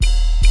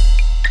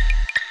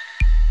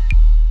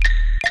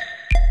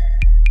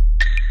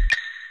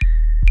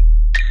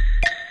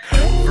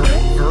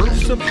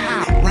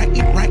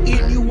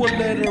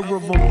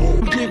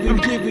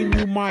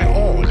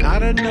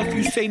enough,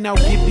 you say, now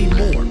give me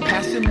more.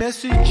 Passing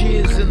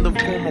messages in the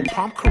form of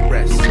palm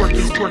caress.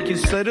 Working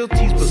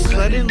subtleties, but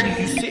suddenly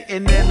you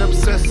sitting and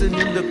obsessing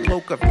in the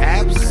cloak of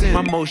absence.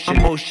 My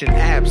motion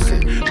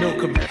absent, no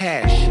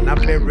compassion. I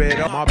bear it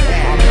all my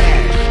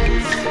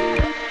passions.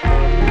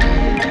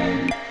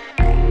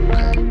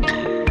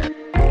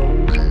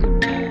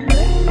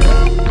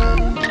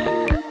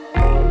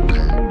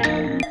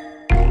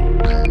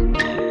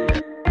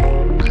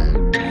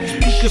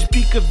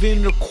 Speak of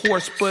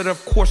intercourse, but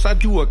of course I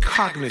do a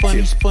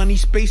cognitive. Funny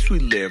space we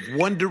live,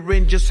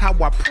 wondering just how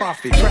I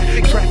profit.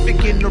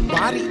 Traffic in her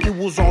body, it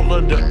was all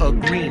under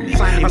agreement.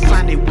 I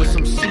signed it with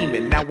some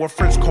semen, now her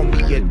friends call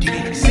me a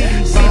demon. Kiss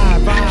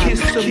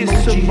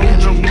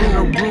emoji in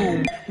a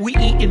room. We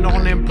eating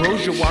on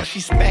ambrosia while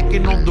she's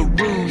spacking on the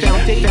rouge.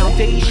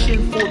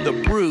 Foundation for the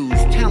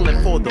bruise,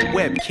 talent for the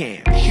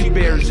webcam. She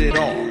bears it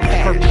all,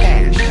 her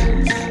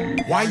passions.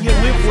 Why you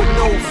live with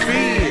no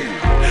fear?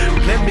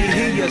 Let me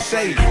hear you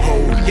say,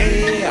 oh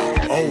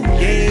yeah, oh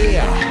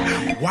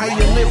yeah. Why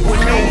you live with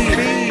no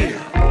fear?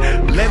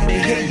 Let me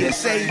hear you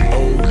say,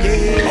 oh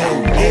yeah,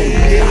 oh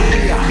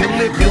yeah. You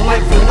live your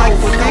life with no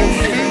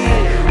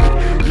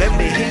fear. Let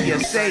me hear you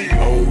say,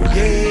 oh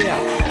yeah,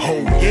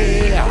 oh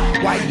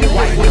yeah. Why you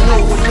live with no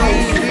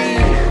fear?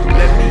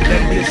 Let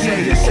me hear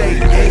you say,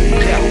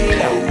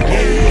 yeah, oh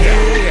yeah.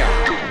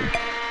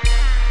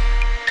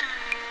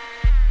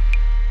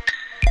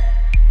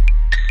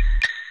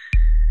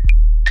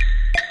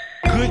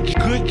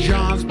 Good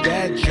Johns,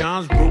 bad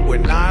Johns,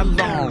 brewing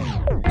nylons.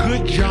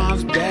 Good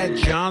Johns, bad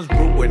Johns,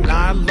 brewing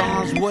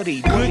nylons. What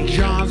he good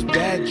Johns,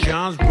 bad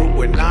Johns,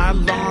 brewing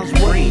nylons.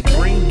 What he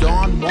dreamed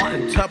on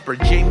Martin Tupper,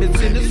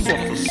 Jameson is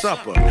for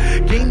supper.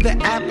 Gained the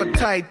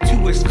appetite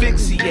to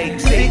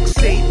asphyxiate.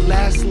 6'8",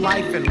 last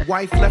life and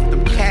wife left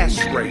them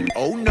castrate.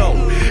 Oh no,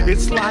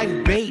 it's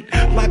live bait.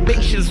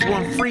 Libations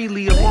run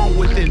freely along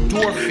with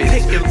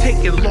endorphins.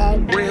 Taking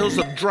long rails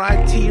of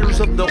dry tears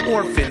of the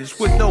orphans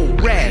with no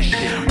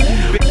ration.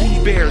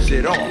 He bears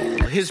it all,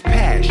 his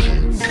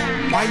passions.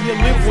 Why you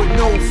live with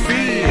no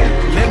fear?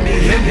 Let me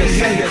hear you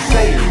say,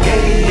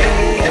 yeah.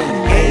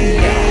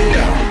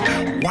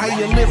 Why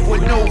you live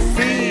with no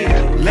fear?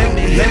 Let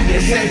me hear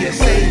you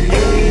say,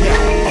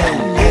 yeah.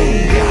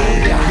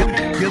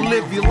 You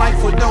live your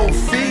life with no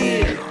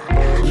fear.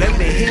 Let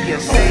me hear you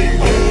say,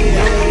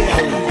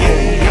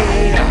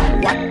 yeah.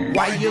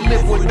 Why you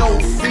live with no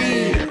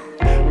fear?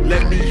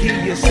 Let me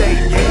hear you say,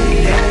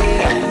 yeah.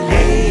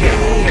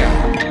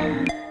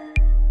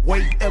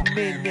 Wait a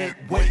minute,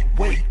 wait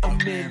a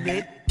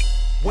minute.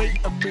 Wait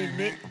a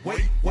minute,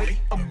 wait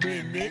a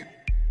minute.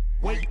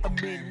 Wait a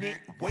minute,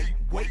 wait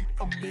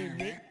a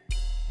minute.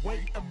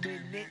 Wait a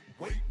minute,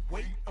 wait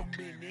a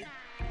minute.